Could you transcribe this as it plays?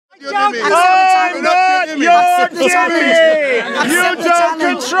I'm not your Jimmy. You don't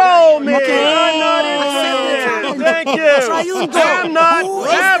control me. I'm not in. Thank you. I'm not.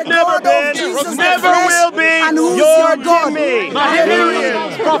 I've never been. Never will be. Your Jimmy.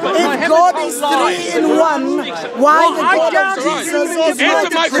 If God is 3 in 1, why the God of Jesus is not Answer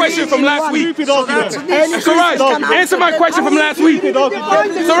my question from last week. Siraj, answer my question from last week.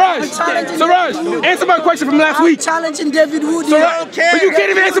 Siraj, answer my question from last week. Challenging David Wood. But you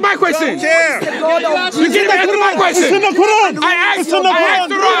can't even answer my question. You can't even answer my question. I asked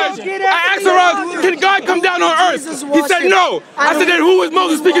Siraj, can God come down on earth? He said no. I said, then who was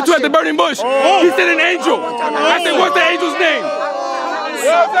Moses speaking to at the burning bush? He said an angel. I said, what's the angel's name?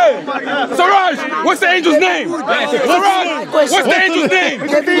 Siraj, what's the angel's name? Siraj, what's the angel's name? I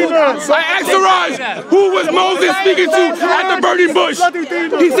asked Siraj, who was Moses speaking to at the burning bush?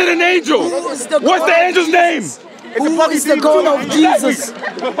 He said an angel. What's the angel's name? Who is the God of Jesus?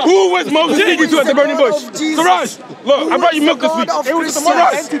 Who was Moses speaking to at the burning bush? Siraj, look, I brought you milk this week.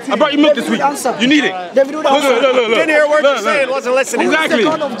 Siraj, I brought you milk this week. You need it. Look. Didn't hear a word you said. Wasn't listening. Exactly.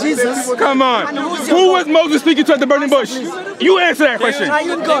 Come on. Who was Moses speaking to at the burning bush? You answer that question.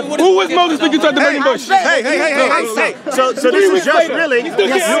 Who was Moses speaking to at the burning bush? Hey. So this is just really,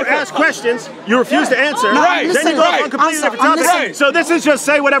 you ask questions, you refuse to answer, then you go off on completely different topics. So this is just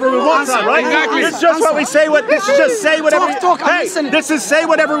say whatever we want time, right? Exactly. It's just what we say, this is just say whatever this is say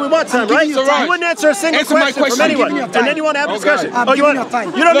whatever we want time, right? So you wouldn't answer a single question from anyone. And then you want to have a discussion. Oh, you don't need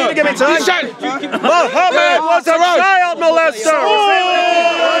to give me time. Muhammad was a child molester.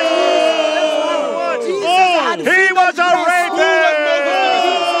 He was a rapist.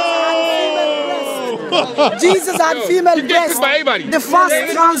 Jesus had female breasts. The first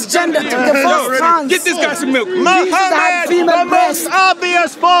transgender, the first trans. Get this guy some milk. Muhammad, the most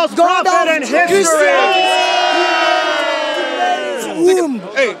obvious false prophet in history.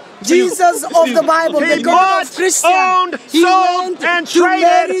 Jesus of the Bible, the God of Christian, owned, sold, and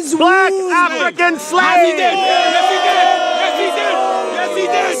traded black African slaves.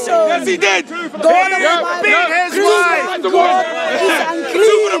 Yes, he did. God of the Bible, beat his wife.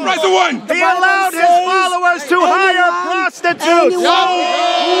 Two for the price of one. He allowed his followers to hire prostitutes.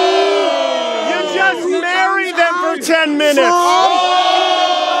 You just marry them for 10 minutes.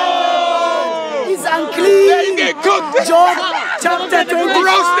 He's unclean. They get cooked. John chapter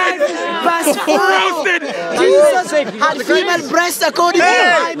 25, verse 4. Jesus had female breasts according to the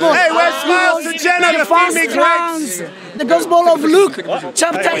Bible. Hey, where's Smiles to Jenna, the female greats? The Gospel of Luke,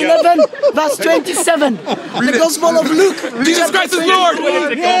 chapter 11, verse 27. The Gospel of Luke. Jesus Christ is Lord.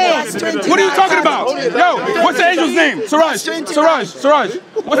 What are you talking about? Yo, what's the angel's name? Siraj.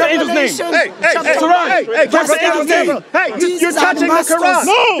 What's the angel's name? Hey, Siraj. What's the angel's name? Hey, you're touching the Quran.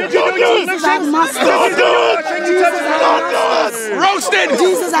 No, Jesus had roasted.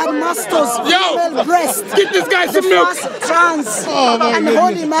 Jesus had masters, female breasts. Get this guy some milk. Trans and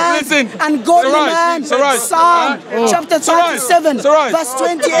holy man and godly man. Psalm chapter 27, verse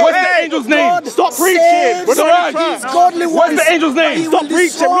 28. What's the angel's name? Stop preaching. What's the angel's name? Stop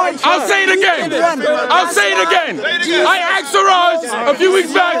preaching. I'll say it again. I asked Siraj a few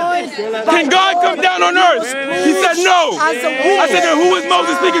weeks back, can God come down on earth? He said no. I said, then who was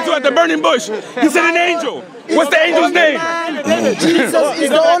Moses speaking to at the burning bush? He said an angel. What's the angel's name? Jesus is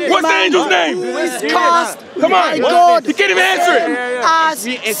the only What's the angel's name? who is cast Come on. by God. You can't even answer it. As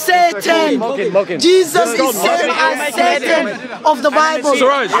Satan. Jesus is same as Satan of the Bible.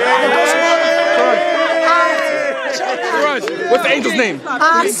 Siraj. What's the angel's name?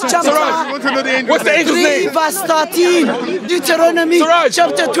 Acts chapter What's the angel's 3, name? verse 13. Deuteronomy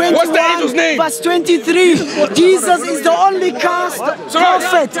chapter 21, What's the angel's name? verse 23. Jesus is the only cast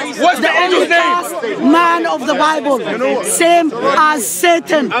prophet. What's the angel's name? Man of the Bible. Same as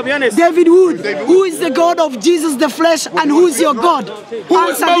Satan. David Wood, who is the God of Jesus the flesh and who is your God?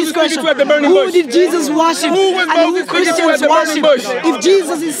 Answer this question. Who did Jesus worship and who Christians worship? If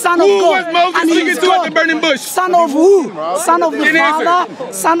Jesus is Son of God and he is God, Son of who? Son of the Father,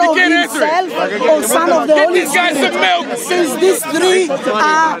 Son of himself, or Son of the Holy Spirit? Since these three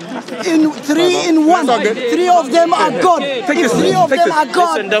are three in one, three of them are God. If three of them are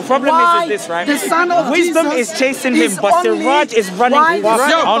God, the problem is this, right? The Son of Wisdom Jesus is chasing him, but Siraj is running.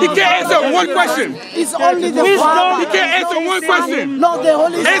 Yo, he can't answer one question. It's only the He Father. can't answer one question. Not the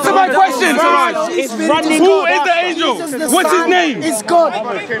Holy Spirit. Answer my question, Siraj. It's Who is the angel? What's his name? It's God.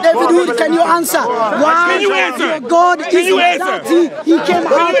 David Wood, can you answer? Why Can you answer? God Can is you answer? dirty. He came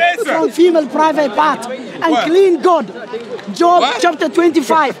out from female private part and clean God. Job chapter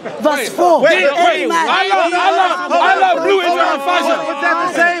 25, verse 4. I love blue and fashion. Was that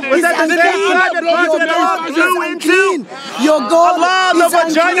the same? Was that the same tribe that planted blue into? Your God Allah, the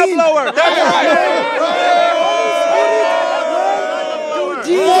vagina blower. That's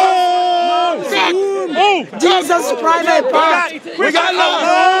Jesus' private part. We gotta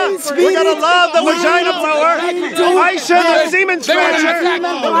love the vagina blower. Aisha, the semen scratcher. And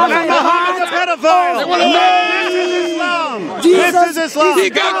Muhammad, the pedophile. This is Islam. He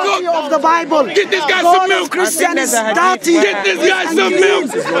got cooked. Of the Bible. Get this guy some milk. Christian is dirty. Get this guy some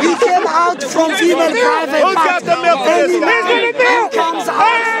milk. He came out from female private Who got the milk for this? He comes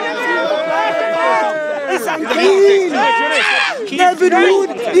out. It's unclean. David Wood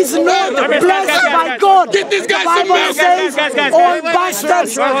is not blessed by God. Get this guy some The Bible milk. says all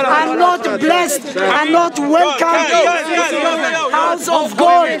bastards are not blessed, are not welcome in the house of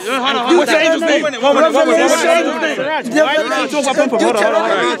God. What's the angel's name? Hold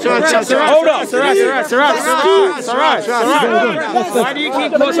up. Why do you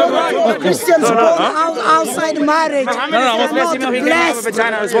keep Christians born outside marriage? No, what's blessed? He can have a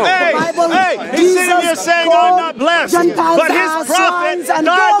vagina as well. Hey, he's sitting here saying I'm not blessed, but his prophet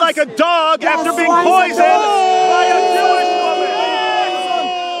died like a dog after being poisoned by a Jewish woman.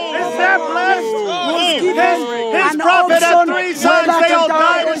 Is that blessed? His prophet had 3 sons, they all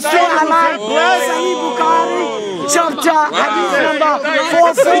died in children. Chapter hadith number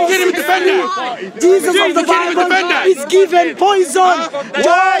 446. Jesus of the Bible is given poison.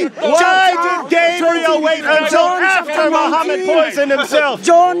 Why did Gabriel wait until after Muhammad poisoned himself?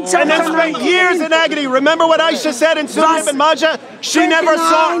 John And then spent years in agony. Remember what Aisha said in Sunan ibn Majah? She never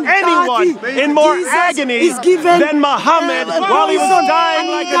saw anyone in more agony than Muhammad while he was dying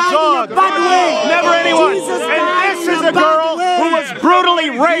like a dog. Never anyone. And this is a girl who was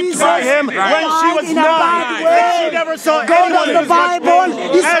brutally raped by him when she was 9. And she never saw anyone in the Bible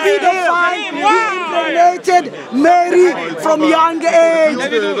is pedophile. He impregnated Mary from young age.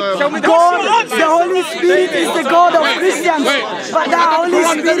 God, the Holy Spirit is the God of Christians. But the Holy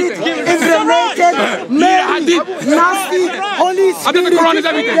Spirit impregnated Mary. Nasty Holy Spirit.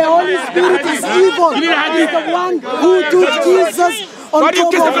 The Holy Spirit is evil. He's the one who took Jesus on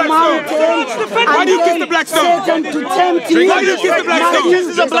top of the mountain. Why do you kiss the black stone? Satan to tempt him. Why do you kiss the black stone? He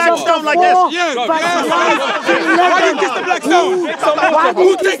kisses a black stone like this. Why do you kiss the black stone? Why do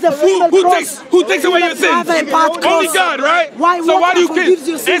you kiss the female cross? Who takes away your sins? Only God, right? So why do you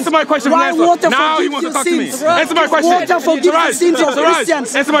kiss? Answer my question. Why water now he wants to talk to me. Answer my question. Water forgives the sins of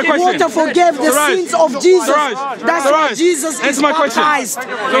Christians. Answer my question. Water forgave the sins of Jesus. That's why Jesus is Answer my question. baptized.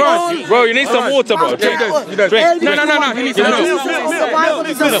 Bro, you need some water, bro. Drink. No. He needs some milk. The Bible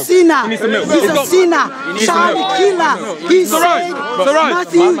is a sinner. He's a sinner. Child killer. He said,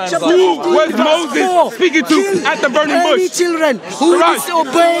 Matthew chapter 15, was Moses speaking to at the burning any bush? children who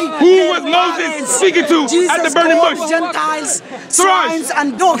disobey Who was Moses speaking to at the burning bush? Gentiles, swines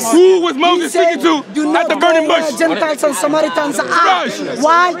and dogs. Who was Moses He said, speaking to do not at the burning go where bush? Gentiles and Samaritans are.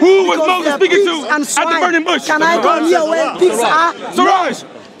 Why? Who was Because Moses they're speaking pigs to and at the swine. burning bush? Can I go here where pigs are? Suraj,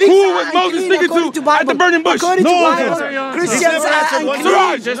 who was Moses speaking to at the burning bush? According to Bible, Christians are unclean.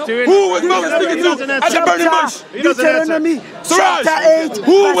 Suraj, who was Moses speaking to at the burning bush? Deuteronomy Suraj, chapter 8,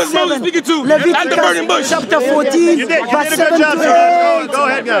 who was verse Moses 7. speaking to Leviticus at the burning bush? chapter 14, You did verse a 7 good job, to Suraj. 8. Go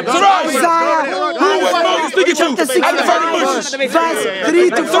ahead, go. Suraj, Isaiah, who was Moses speaking to chapter 6, at the burning bush? verse 3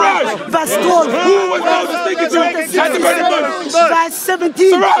 to 5, verse 12. Who was Moses speaking to at the burning bush? Verse 17.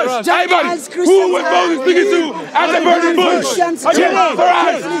 Suraj, everybody, who was Moses speaking to at the burning bush? Suraj,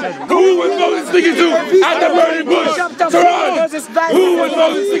 who was Moses speaking to at the burning bush? Suraj, who was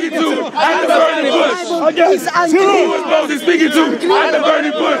Moses speaking to at the burning bush? Who was Moses speaking to at the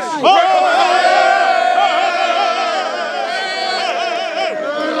burning bush?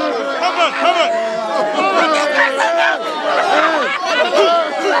 Come on.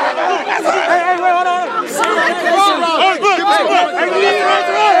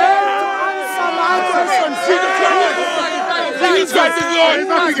 Jesus Christ is Lord.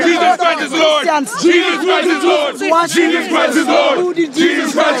 Jesus Christ is Lord. Jesus Christ is Lord. Jesus Christ is Lord.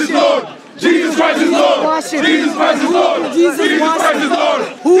 Jesus Christ is Lord. Jesus Christ is Lord. Jesus Christ is Lord. Jesus Christ is Lord.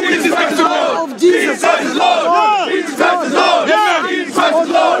 Who is the Lord? Jesus Christ is Lord. Jesus Christ is Lord. Jesus Christ is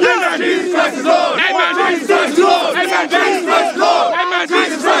Lord. Jesus Christ is Lord. Amen. Jesus Christ is Lord. Amen. Jesus Christ is Lord. Amen.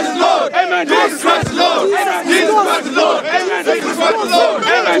 Jesus Christ is Lord. Amen. Jesus Christ is Lord. Jesus Christ is Lord. Amen. Jesus Christ is Lord. Amen. Jesus Christ is Lord. Jesus Christ is Lord.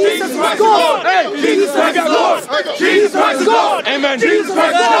 Jesus Christ is Lord. Amen. Jesus Christ is Lord. Amen. Jesus Christ is Lord. Amen. Jesus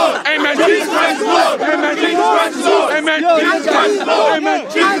Christ is Lord. Amen. Jesus Christ is Lord. Amen. Jesus Christ is Lord. Jesus Christ is Lord. Amen. Jesus Christ is Lord. Amen.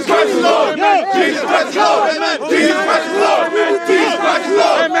 Jesus Christ is Lord.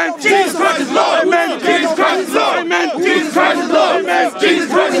 Amen. Jesus Christ is Lord. Amen. Jesus Christ is Lord. Amen. Jesus Christ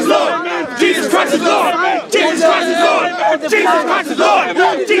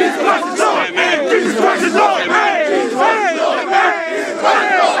Jesus Christ is Lord.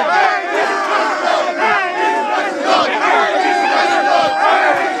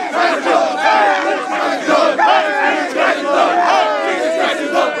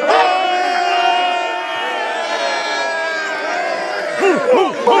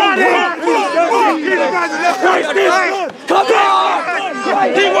 Come on!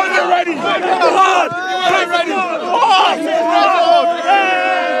 He wasn't ready. He wasn't ready.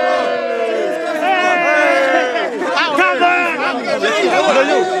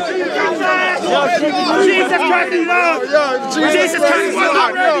 Jesus Christ is Lord. Jesus Christ was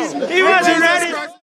not ready. He wasn't ready.